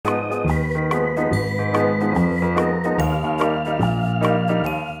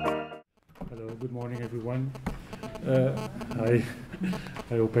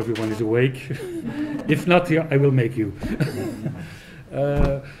I hope everyone is awake. If not, yeah, I will make you.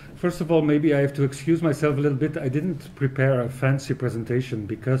 First of all, maybe I have to excuse myself a little bit. I didn't prepare a fancy presentation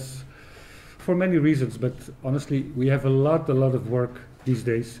because, for many reasons, but honestly, we have a lot of work these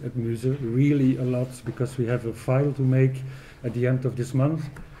days at MUS-E, really a lot, because we have a file to make at the end of this month.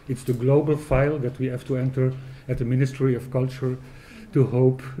 It's the global file that we have to enter at the Ministry of Culture to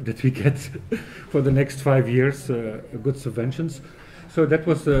hope that we get for the next 5 years good subventions. So that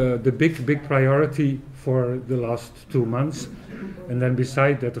was the big priority for the last 2 months. And then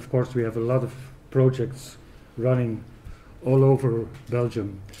beside that, of course, we have a lot of projects running all over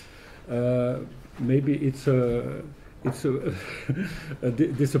Belgium. Maybe it's a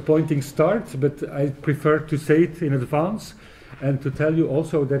disappointing start, but I prefer to say it in advance and to tell you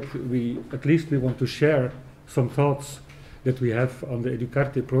also that we want to share some thoughts that we have on the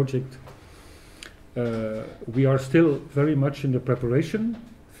EducArte project. We are still very much in the preparation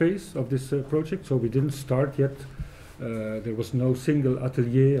phase of this project, so we didn't start yet. There was no single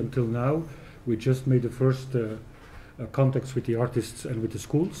atelier until now. We just made the first contacts with the artists and with the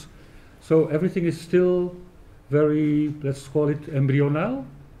schools. So everything is still very, let's call it embryonal,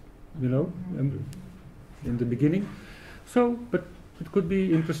 you know, in the beginning. So, but it could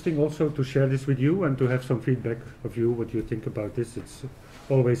be interesting also to share this with you and to have some feedback of you, what you think about this. It's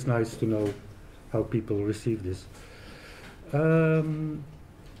always nice to know how people receive this.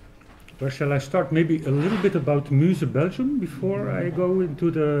 Where shall I start? Maybe a little bit about MUS-E Belgium before I go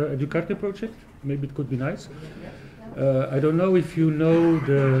into the EducArte project. Maybe it could be nice. I don't know if you know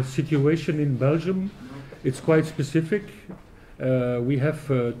the situation in Belgium. It's quite specific. We have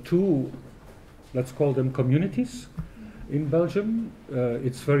 2, let's call them communities in Belgium.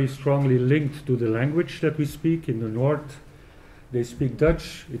 It's very strongly linked to the language that we speak. In the north, they speak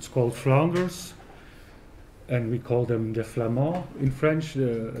Dutch. It's called Flanders. And we call them the Flamands in French,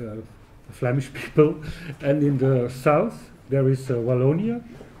 the Flemish people. And in the south, there is Wallonia.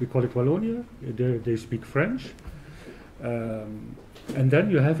 We call it Wallonia. They speak French. And then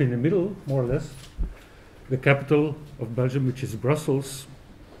you have in the middle, more or less, the capital of Belgium, which is Brussels,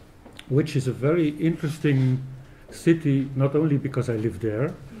 which is a very interesting city, not only because I live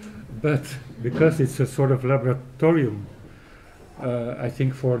there, but because it's a sort of laboratorium, I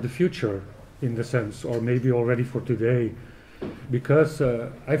think, for the future, in the sense, or maybe already for today, because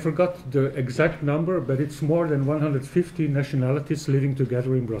I forgot the exact number, but it's more than 150 nationalities living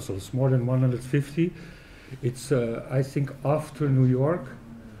together in Brussels, more than 150. It's, I think, after New York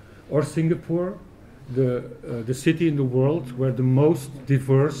or Singapore, the city in the world where the most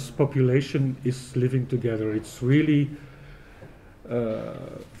diverse population is living together. It's really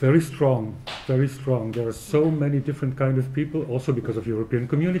very strong, very strong. There are so many different kind of people, also because of European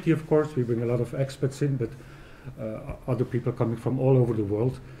community, of course. We bring a lot of expats in, but other people coming from all over the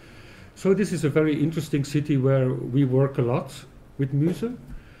world. So this is a very interesting city where we work a lot with MUS-E.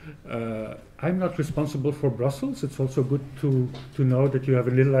 I'm not responsible for Brussels. It's also good to know that you have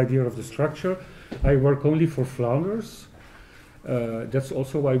a little idea of the structure. I work only for Flanders. That's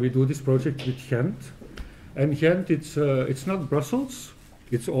also why we do this project with Ghent. And Ghent, it's not Brussels.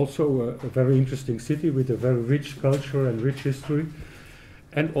 It's also a very interesting city with a very rich culture and rich history.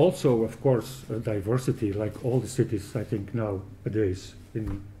 And also, of course, diversity, like all the cities, I think, nowadays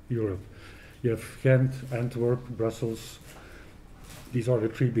in Europe. You have Ghent, Antwerp, Brussels. These are the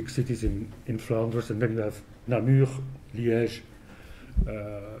 3 big cities in Flanders. And then you have Namur, Liège,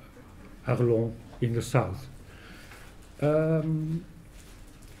 Arlon in the south.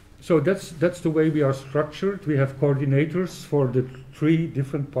 So that's the way we are structured. We have coordinators for the 3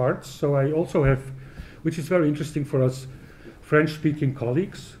 different parts. So I also have, which is very interesting for us, French-speaking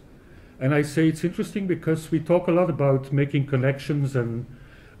colleagues. And I say it's interesting because we talk a lot about making connections and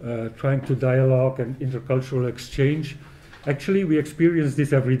trying to dialogue and intercultural exchange. Actually, we experience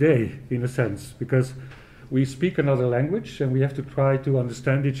this every day, in a sense, because we speak another language and we have to try to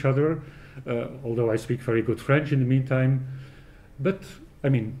understand each other, although I speak very good French in the meantime. But, I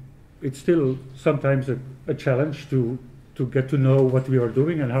mean, it's still sometimes a challenge to get to know what we are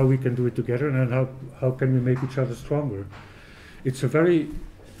doing and how we can do it together and how can we make each other stronger. It's a very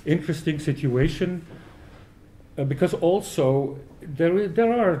interesting situation because also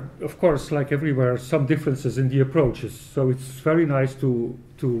there are, of course, like everywhere, some differences in the approaches. So it's very nice to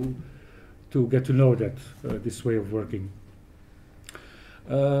get to know that, this way of working.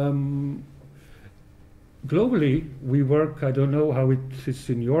 Globally, we work, I don't know how it is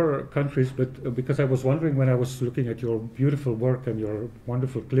in your countries, but because I was wondering when I was looking at your beautiful work and your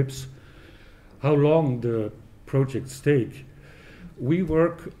wonderful clips, how long the projects take. We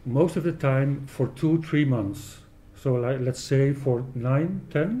work most of the time for 2-3 months. So let's say for 9,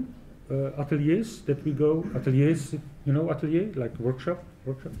 10 ateliers that we go, ateliers, you know, atelier, like workshop.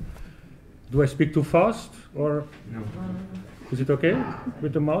 Do I speak too fast, or No. is it okay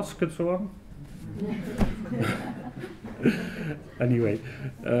with the mask and so on? Anyway,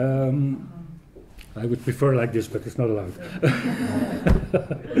 I would prefer like this, but it's not allowed.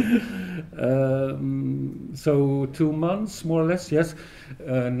 So 2 months, more or less, yes.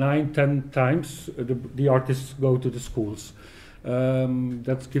 9, 10 times the artists go to the schools.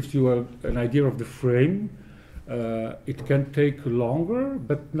 That gives you an idea of the frame. It can take longer,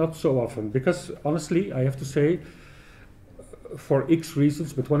 but not so often, because honestly, I have to say, for X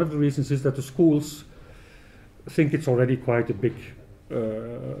reasons, but one of the reasons is that the schools think it's already quite a big,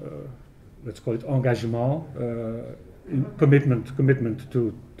 let's call it engagement, commitment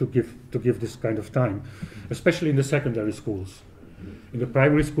to give this kind of time, especially in the secondary schools. In the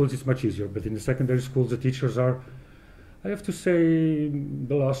primary schools it's much easier, but in the secondary schools the teachers are, I have to say,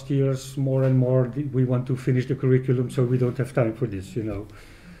 the last years more and more we want to finish the curriculum, so we don't have time for this, you know.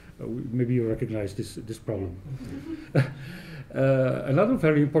 Maybe you recognize this problem. Another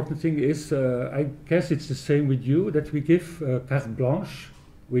very important thing is, I guess it's the same with you, that we give carte blanche.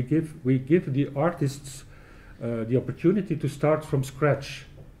 We give the artists the opportunity to start from scratch.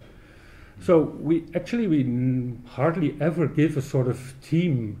 So we hardly ever give a sort of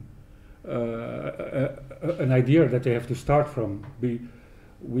team an idea that they have to start from.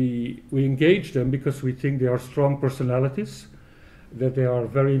 We engage them because we think they are strong personalities, that they are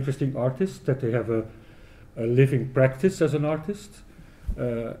very interesting artists, that they have a living practice as an artist,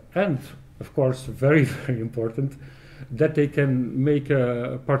 and of course, very, very important, that they can make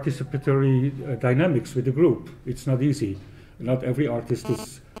a participatory dynamics with the group. It's not easy. Not every artist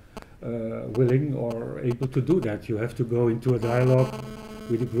is willing or able to do that. You have to go into a dialogue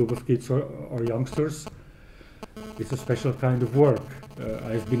with a group of kids or youngsters. It's a special kind of work.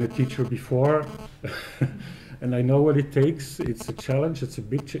 I've been a teacher before, and I know what it takes. It's a challenge. It's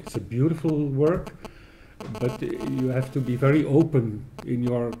a beautiful work, but you have to be very open in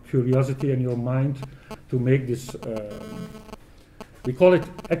your curiosity and your mind to make this. We call it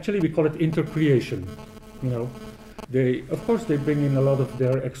intercreation. You know, of course they bring in a lot of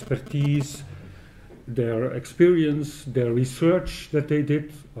their expertise, their experience, their research that they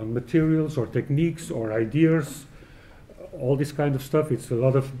did on materials or techniques or ideas, all this kind of stuff. It's a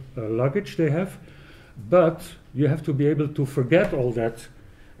lot of luggage they have, but you have to be able to forget all that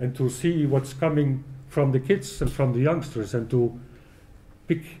and to see what's coming from the kids and from the youngsters, and to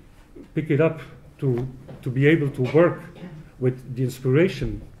pick it up, to be able to work with the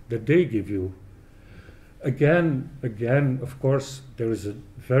inspiration that they give you. Again, of course, there is a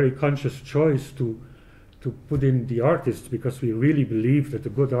very conscious choice to put in the artist, because we really believe that a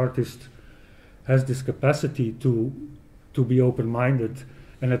good artist has this capacity to be open-minded,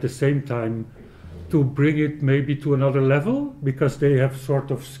 and at the same time to bring it maybe to another level, because they have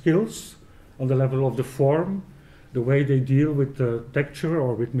sort of skills on the level of the form, the way they deal with the texture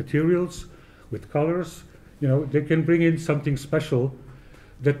or with materials, with colors. You know, they can bring in something special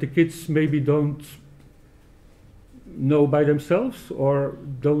that the kids maybe don't know by themselves or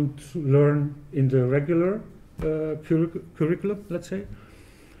don't learn in the regular curriculum, let's say.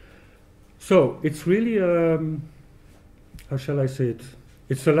 So it's really, how shall I say it?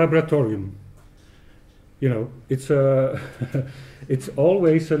 It's a laboratorium. You know, it's it's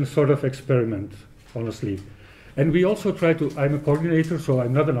always a sort of experiment, honestly. And we also try to, I'm a coordinator, so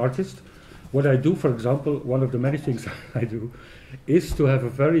I'm not an artist. What I do, for example, one of the many things I do, is to have a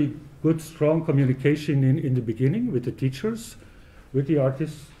very good, strong communication in the beginning with the teachers, with the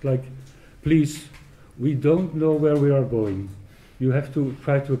artists, like, please, we don't know where we are going. You have to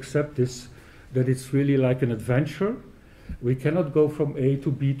try to accept this, that it's really like an adventure. We cannot go from A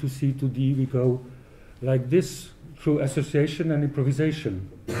to B to C to D. We go like this through association and improvisation.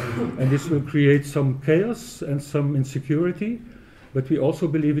 And this will create some chaos and some insecurity, but we also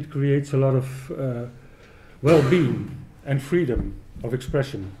believe it creates a lot of well-being and freedom of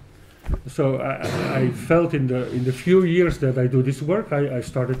expression. So I felt in the few years that I do this work, I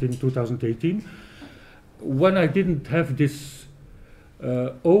started in 2018, when I didn't have this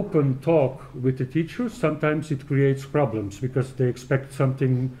open talk with the teachers, sometimes it creates problems, because they expect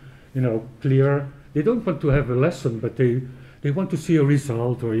something, you know, clear. They don't want to have a lesson, but they want to see a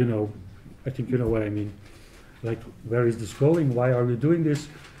result, or, you know, I think you know what I mean. Like, where is this going? Why are we doing this?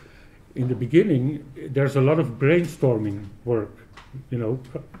 In the beginning, there's a lot of brainstorming work, you know,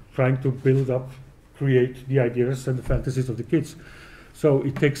 trying to build up, create the ideas and the fantasies of the kids. So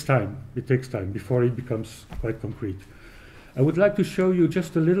it takes time. It takes time before it becomes quite concrete. I would like to show you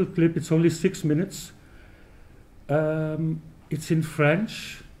just a little clip. It's only 6 minutes. It's in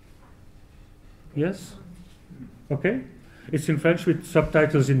French. Yes? Okay. It's in French with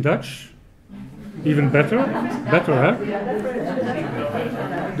subtitles in Dutch. Even better. Better, huh?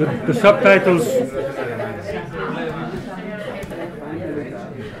 The subtitles...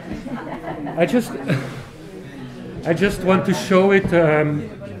 I just want to show it.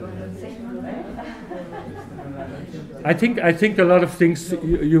 I think a lot of things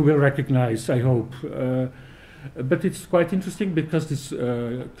you will recognize, I hope. But it's quite interesting because this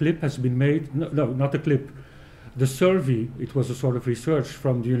clip has been made. No, not a clip. The survey, it was a sort of research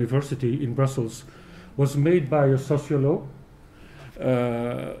from the university in Brussels, was made by a sociologist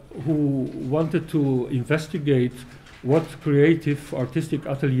who wanted to investigate what creative artistic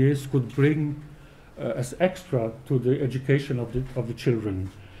ateliers could bring as extra to the education of the children.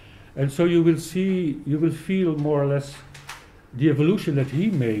 And so you will feel more or less the evolution that he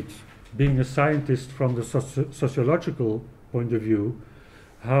made, being a scientist from the sociological point of view,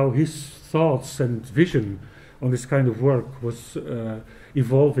 how his thoughts and vision on this kind of work was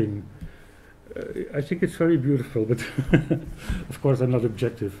evolving. I think it's very beautiful, but of course I'm not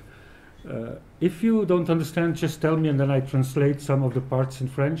objective. If you don't understand, just tell me and then I translate some of the parts in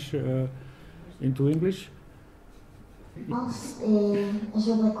French into English. Et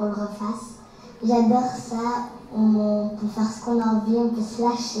je voudrais qu'on le refasse. J'adore ça, on peut faire ce qu'on a envie, on peut se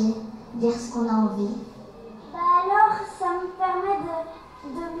lâcher, dire ce qu'on a envie. Bah alors, ça me permet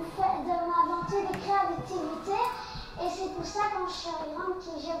de m'inventer des créativités et c'est pour ça quand je serai grande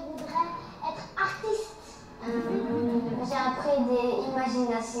que je voudrais être artiste. J'ai appris des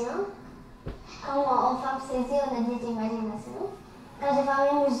imaginations. Quand on ferme ses yeux, on a des imaginations. Quand j'ai fermé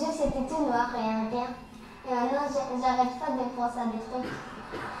mes yeux, c'était tout noir et rien. Et maintenant, j'arrête pas de penser à des trucs.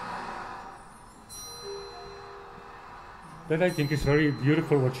 That I think is very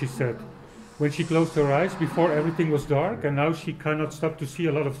beautiful what she said. When she closed her eyes, before everything was dark, and now she cannot stop to see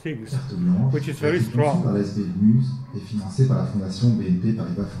a lot of things, which is very strong. Par l'ASB MUS et financé par la Fondation BNP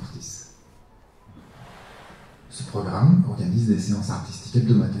Paribas Fortis. Ce programme organise des séances artistiques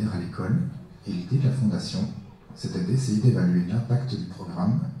hebdomadaires à l'école et l'idée de la Fondation, c'était d'essayer d'évaluer l'impact du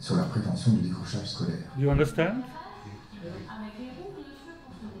programme sur la prévention du décrochage scolaire. Do you understand?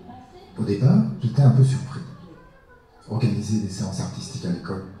 Au départ, j'étais un peu surpris. Organiser des séances artistiques à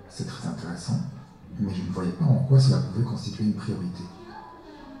l'école, c'est très intéressant, mais je ne voyais pas en quoi cela pouvait constituer une priorité.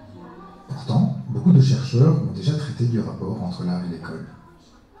 Pourtant, beaucoup de chercheurs ont déjà traité du rapport entre l'art et l'école.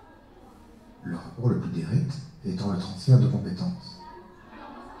 Le rapport le plus direct étant le transfert de compétences.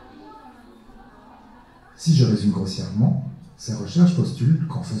 Si je résume grossièrement, ces recherches postulent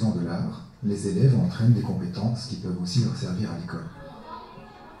qu'en faisant de l'art, les élèves entraînent des compétences qui peuvent aussi leur servir à l'école.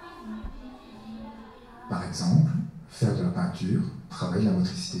 Par exemple, faire de la peinture travaille la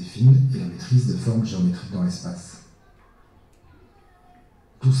motricité fine et la maîtrise de formes géométriques dans l'espace.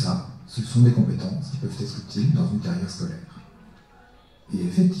 Tout ça, ce sont des compétences qui peuvent être utiles dans une carrière scolaire. Et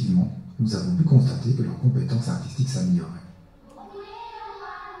effectivement, nous avons pu constater que leurs compétences artistiques s'amélioraient.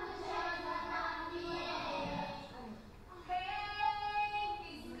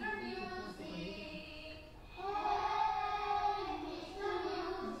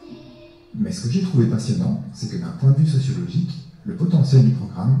 Mais ce que j'ai trouvé passionnant, c'est que d'un point de vue sociologique, le potentiel du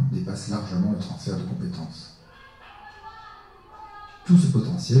programme dépasse largement le transfert de compétences. Tout ce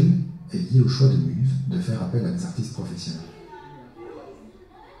potentiel est lié au choix de MUS de faire appel à des artistes professionnels.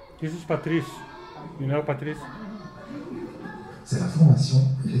 This is Patrice. You know Patrice? C'est la formation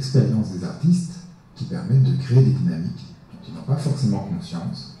et l'expérience des artistes qui permettent de créer des dynamiques dont ils n'ont pas forcément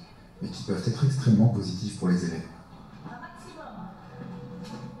conscience, mais qui peuvent être extrêmement positives pour les élèves.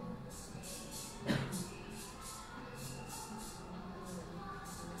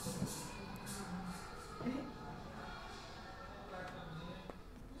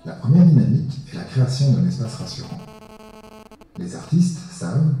 La première dynamique est la création d'un espace rassurant. Les artistes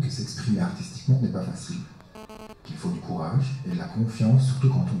savent que s'exprimer artistiquement n'est pas facile, qu'il faut du courage et de la confiance, surtout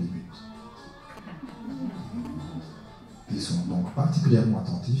quand on débute. Ils sont donc particulièrement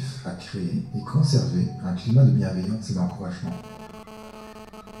attentifs à créer et conserver un climat de bienveillance et d'encouragement.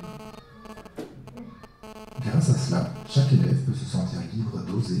 Grâce à cela, chaque élève peut se sentir libre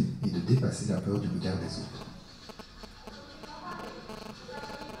d'oser et de dépasser la peur du regard des autres.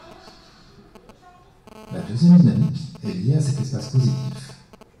 La deuxième dynamique est liée à cet espace positif,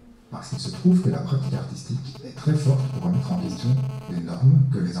 parce qu'il se trouve que la pratique artistique est très forte pour remettre en question les normes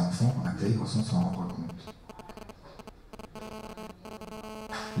que les enfants intègrent sans s'en rendre compte.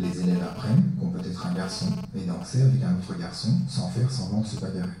 Les élèves apprennent qu'on peut être un garçon et danser avec un autre garçon sans faire semblant de se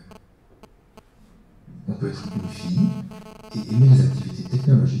bagarrer. On peut être une fille et aimer les activités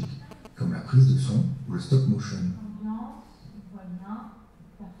technologiques comme la prise de son ou le stop motion.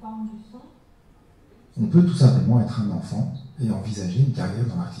 On peut tout simplement être un enfant et envisager une carrière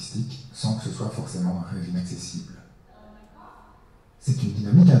dans l'artistique sans que ce soit forcément un rêve inaccessible. C'est une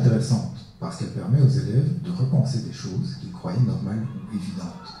dynamique intéressante parce qu'elle permet aux élèves de repenser des choses qu'ils croyaient normales ou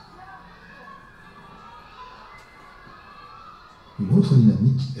évidentes. Une autre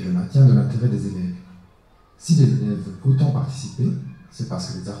dynamique est le maintien de l'intérêt des élèves. Si les élèves veulent autant participer, c'est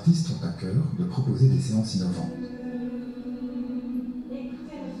parce que les artistes ont à cœur de proposer des séances innovantes.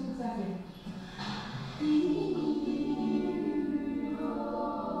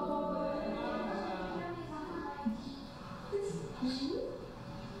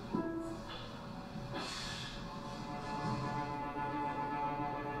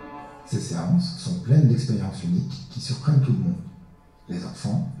 Ces séances sont pleines d'expériences uniques qui surprennent tout le monde. Les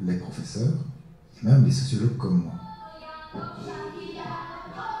enfants, les professeurs, et même les sociologues comme moi.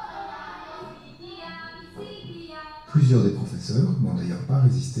 Plusieurs des professeurs n'ont d'ailleurs pas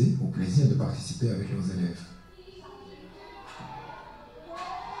résisté au plaisir de participer avec leurs élèves.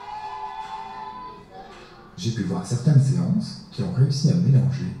 J'ai pu voir certaines séances qui ont réussi à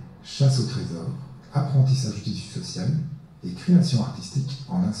mélanger chasse au trésor, apprentissage du tissu social et création artistique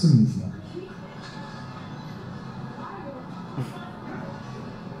en un seul mouvement.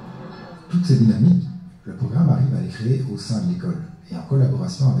 Toutes ces dynamiques, le programme arrive à les créer au sein de l'école et en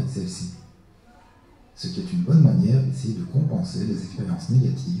collaboration avec celle-ci. Ce qui est une bonne manière d'essayer de compenser les expériences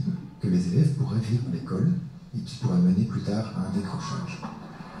négatives que les élèves pourraient vivre à l'école et qui pourraient mener plus tard à un décrochage.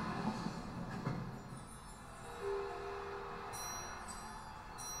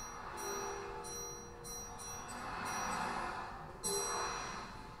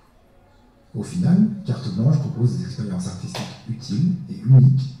 Au final, Carte Blanche propose des expériences artistiques utiles et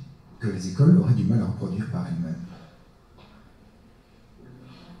uniques que les écoles auraient du mal à reproduire par elles-mêmes.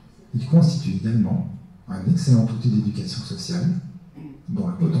 Il constitue également un excellent outil d'éducation sociale dont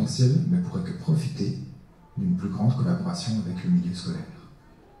le potentiel ne pourrait que profiter d'une plus grande collaboration avec le milieu scolaire.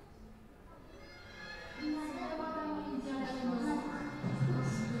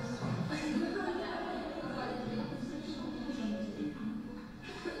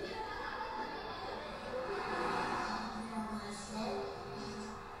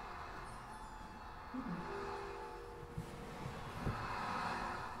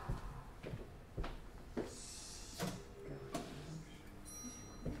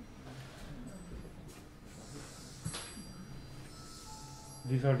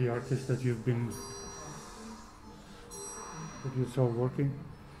 These are the artists that you saw working.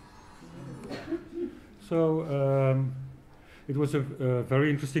 So it was a very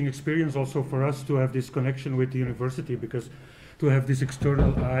interesting experience also for us to have this connection with the university, because to have this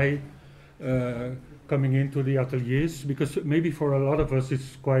external eye coming into the ateliers, because maybe for a lot of us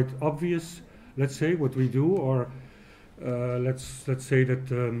it's quite obvious, let's say, what we do, or let's say that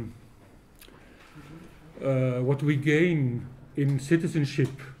what we gain in citizenship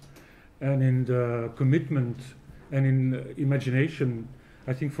and in the commitment and in imagination,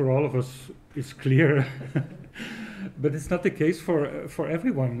 I think for all of us is clear. But it's not the case for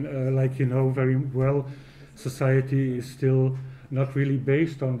everyone. Like you know very well, society is still not really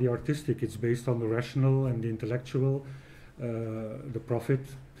based on the artistic. It's based on the rational and the intellectual, the profit,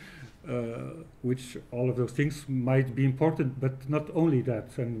 which all of those things might be important, but not only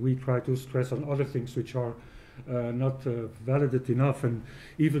that. And we try to stress on other things which are not validated enough. And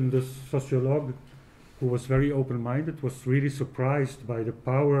even the sociologue, who was very open-minded, was really surprised by the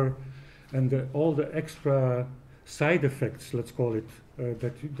power and all the extra side effects, let's call it,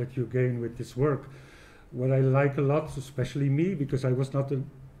 that you gain with this work. What I like a lot, especially me, because I was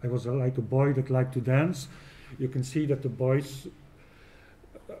like a boy that liked to dance. You can see that the boys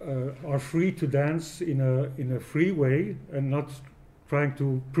are free to dance in a free way and not trying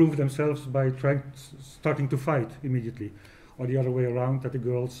to prove themselves by starting to fight immediately, or the other way around, that the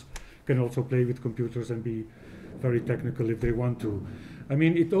girls can also play with computers and be very technical if they want to. I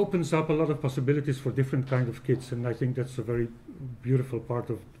mean, it opens up a lot of possibilities for different kind of kids, and I think that's a very beautiful part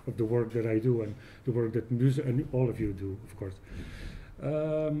of the work that I do, and the work that MUS-E and all of you do, of course.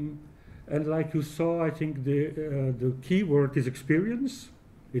 And like you saw, I think the key word is experience.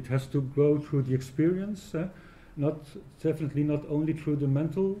 It has to go through the experience, definitely not only through the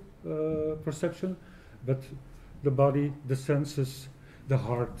mental perception, but the body, the senses, the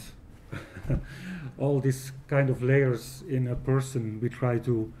heart. All these kind of layers in a person we try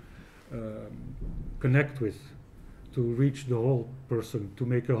to connect with, to reach the whole person, to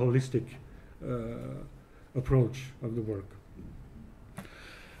make a holistic approach of the work.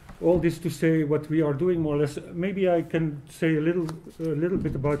 all this to say what we are doing more or less. Maybe I can say a little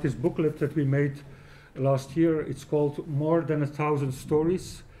bit about this booklet that we made last year. It's called More Than 1,000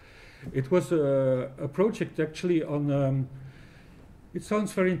 Stories. It was a project actually on, it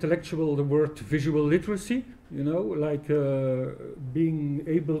sounds very intellectual, the word visual literacy, you know, like being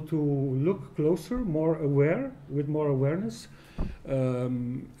able to look closer, more aware, with more awareness,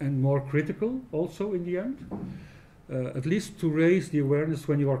 and more critical also in the end. At least to raise the awareness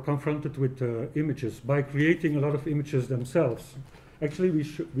when you are confronted with images by creating a lot of images themselves. Actually,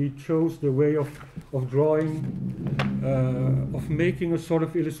 we chose the way of drawing, of making a sort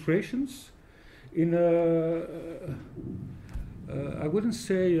of illustrations in a, I wouldn't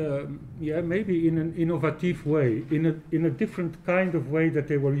say, yeah, maybe in an innovative way, in a different kind of way that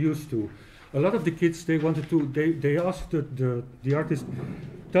they were used to. A lot of the kids, they wanted to, they asked the artist,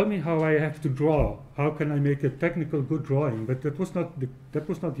 tell me how I have to draw. How can I make a technical good drawing? But that was not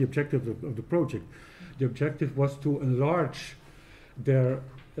the objective of the project. The objective was to enlarge their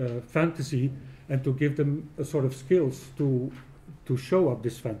fantasy and to give them a sort of skills to show up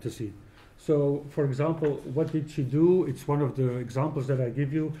this fantasy. So, for example, what did she do? It's one of the examples that I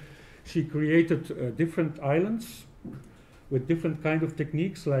give you. She created different islands with different kind of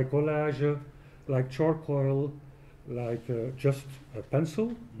techniques like collage, like charcoal, like just a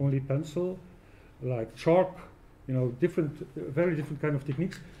pencil, only pencil, like chalk, you know, different, very different kind of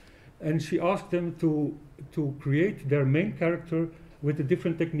techniques. And she asked them to create their main character with the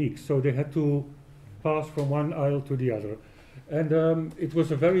different techniques. So they had to pass from one aisle to the other. And it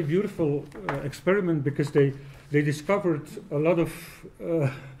was a very beautiful experiment because they discovered a lot of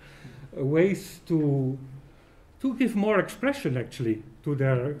ways to give more expression actually to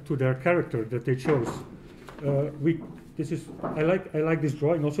their character that they chose. I like this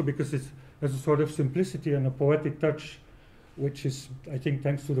drawing also because it has a sort of simplicity and a poetic touch, which is, I think,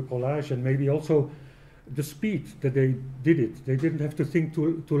 thanks to the collage and maybe also the speed that they did it. They didn't have to think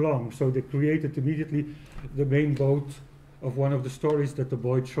too long, so they created immediately the main boat of one of the stories that the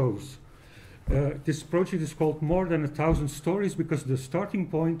boy chose. This project is called More Than 1,000 Stories because the starting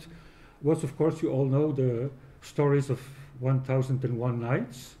point was, of course, you all know the stories of 1001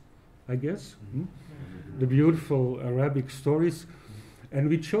 Nights, I guess. The beautiful Arabic stories. And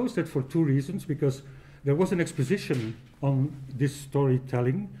we chose that for two reasons, because there was an exposition on this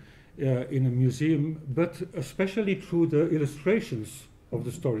storytelling in a museum, but especially through the illustrations of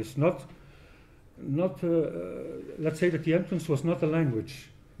the stories. Let's say that the entrance was not the language,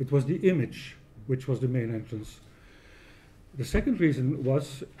 it was the image which was the main entrance. The second reason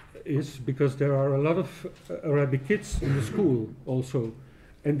is because there are a lot of Arabic kids in the school also,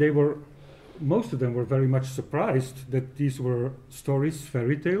 and most of them were very much surprised that these were stories,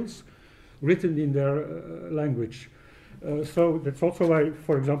 fairy tales, written in their language. So that's also why,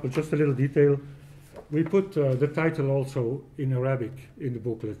 for example, just a little detail, we put the title also in Arabic in the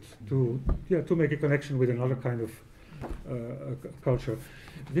booklet to make a connection with another kind of culture.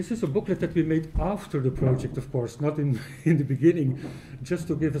 This is a booklet that we made after the project, of course, not in the beginning, just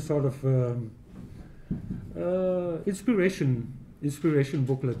to give a sort of inspiration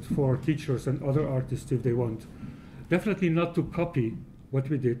booklet for teachers and other artists if they want. Definitely not to copy what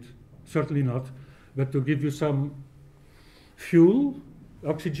we did, certainly not, but to give you some fuel,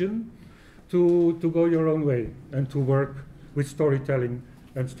 oxygen, to go your own way and to work with storytelling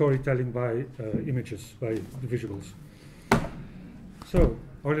and storytelling by images, by the visuals. So,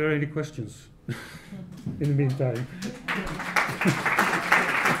 are there any questions in the meantime?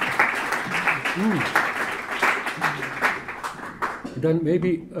 Then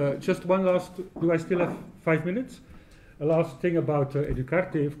maybe just one last, do I still have 5 minutes? A last thing about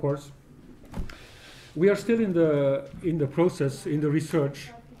EducArte, of course. We are still in the process, in the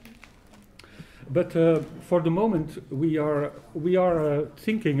research, but for the moment we are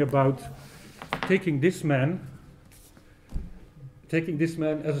thinking about taking this man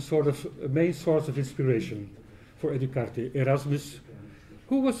as a sort of main source of inspiration for EducArte. Erasmus,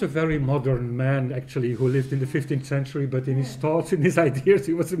 who was a very modern man actually, who lived in the 15th century, but in his thoughts, in his ideas,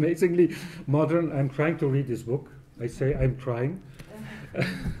 he was amazingly modern. I'm trying to read this book. I say I'm trying.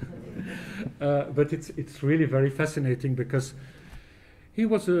 But it's really very fascinating because he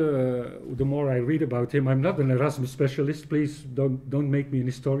was, the more I read about him, I'm not an Erasmus specialist, please don't make me an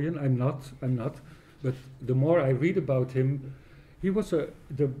historian, I'm not, but the more I read about him, he was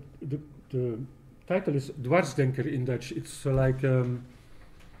the title is Dwarsdenker in Dutch. It's like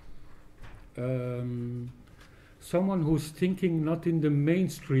someone who's thinking not in the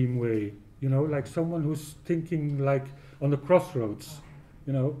mainstream way, you know, like someone who's thinking like on the crossroads,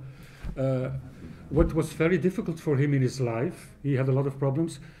 you know. What was very difficult for him in his life, he had a lot of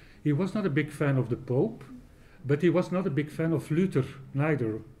problems, He was not a big fan of the Pope, but he was not a big fan of Luther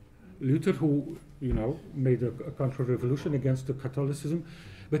neither. Luther, who, you know, made a counter-revolution against the Catholicism,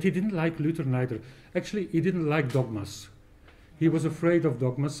 but he didn't like Luther neither. Actually, he didn't like dogmas. He was afraid of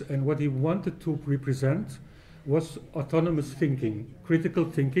dogmas, and what he wanted to represent was autonomous thinking, critical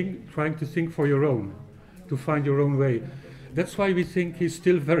thinking, trying to think for your own, to find your own way. That's why we think he's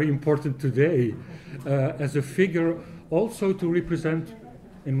still very important today as a figure, also to represent,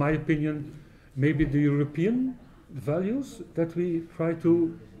 in my opinion, maybe the European values that we try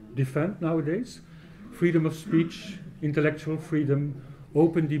to defend nowadays. Freedom of speech, intellectual freedom,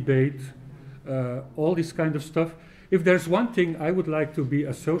 open debate, all this kind of stuff. If there's one thing I would like to be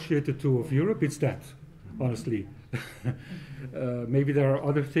associated to of Europe, it's that, honestly. Maybe there are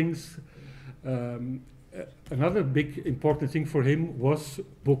other things. Another big important thing for him was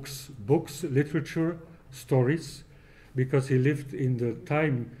books. Books, literature, stories, because he lived in the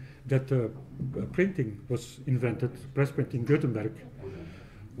time that printing was invented, press printing, Gutenberg,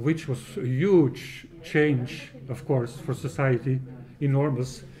 which was a huge change, of course, for society,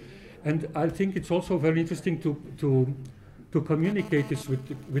 enormous. And I think it's also very interesting to communicate this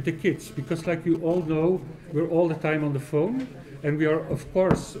with the kids, because like you all know, we're all the time on the phone, and we are, of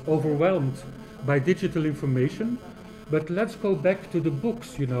course, overwhelmed by digital information. But let's go back to the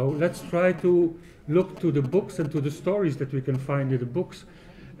books, you know. Let's try to look to the books and to the stories that we can find in the books,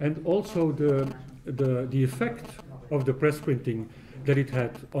 and also the effect of the press printing that it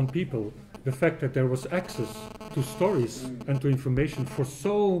had on people. The fact that there was access to stories and to information for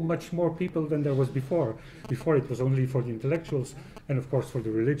so much more people than there was before. Before it was only for the intellectuals and of course for the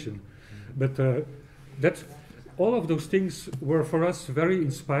religion. But all of those things were for us very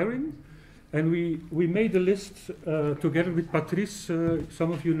inspiring. And we made a list together with Patrice.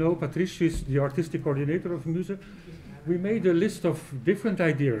 Some of you know Patrice is the artistic coordinator of MUS-E. We made a list of different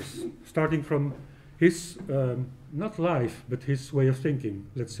ideas, starting from his, not life, but his way of thinking,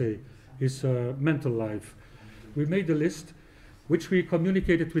 let's say, his mental life. We made a list, which we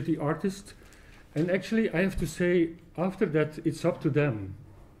communicated with the artist. And actually, I have to say, after that, it's up to them.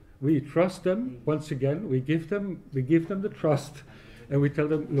 We trust them, once again, we give them the trust. And we tell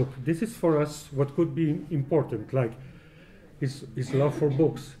them, look, this is for us what could be important, like his love for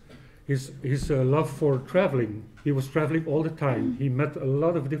books, his love for traveling. He was traveling all the time. He met a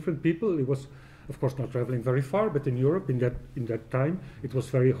lot of different people. He was, of course, not traveling very far, but in Europe, in that time, it was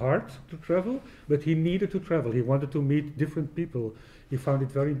very hard to travel, but he needed to travel. He wanted to meet different people. He found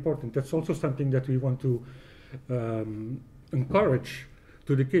it very important. That's also something that we want to encourage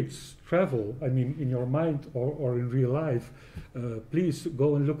to the kids. Travel, I mean, in your mind or in real life. Please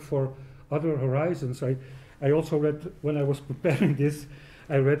go and look for other horizons. I also read, when I was preparing this,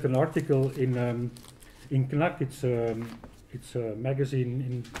 I read an article in Knack. It's a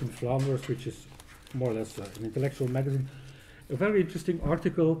magazine in Flanders, which is more or less an intellectual magazine. A very interesting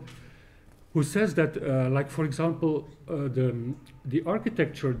article who says that, like for example, the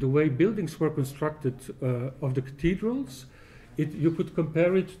architecture, the way buildings were constructed of the cathedrals, you could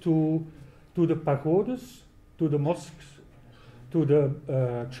compare it to the pagodas, to the mosques, to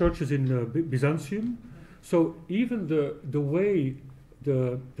the churches in Byzantium. So even the way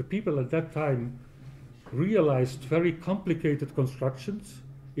the people at that time realized very complicated constructions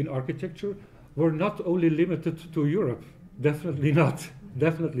in architecture were not only limited to Europe. Definitely not.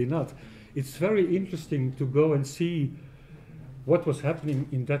 Definitely not. It's very interesting to go and see what was happening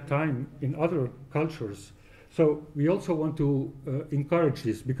in that time in other cultures. So we also want to encourage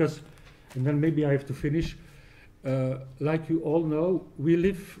this, because, and then maybe I have to finish, like you all know, we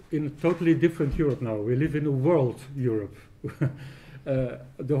live in a totally different Europe now. We live in a world Europe.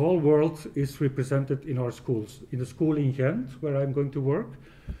 The whole world is represented in our schools. In the school in Ghent, where I'm going to work,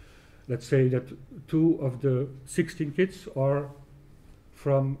 let's say that 2 of the 16 kids are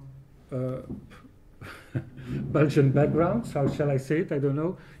from Belgian backgrounds. How shall I say it? I don't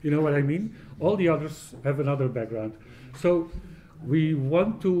know. You know what I mean? All the others have another background. So we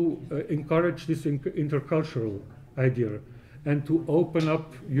want to encourage this intercultural idea and to open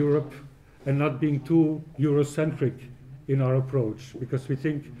up Europe and not being too Eurocentric in our approach, because we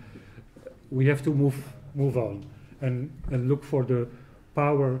think we have to move on and look for the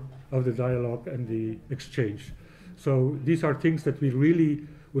power of the dialogue and the exchange. So these are things that we really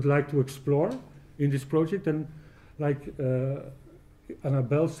would like to explore in this project. And like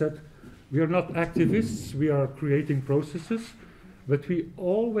Annabelle said, we are not activists, we are creating processes, but we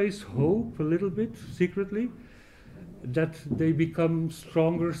always hope a little bit secretly that they become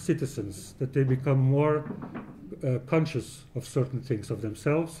stronger citizens, that they become more conscious of certain things, of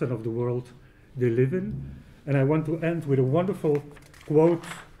themselves and of the world they live in. And I want to end with a wonderful quote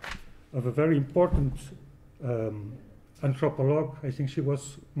of a very important anthropologue. I think she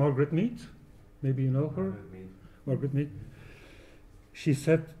was Margaret Mead. Maybe you know her? Margaret Mead. She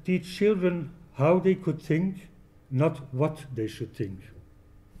said, teach children how they could think, not what they should think.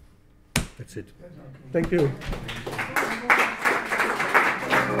 That's it. Thank you.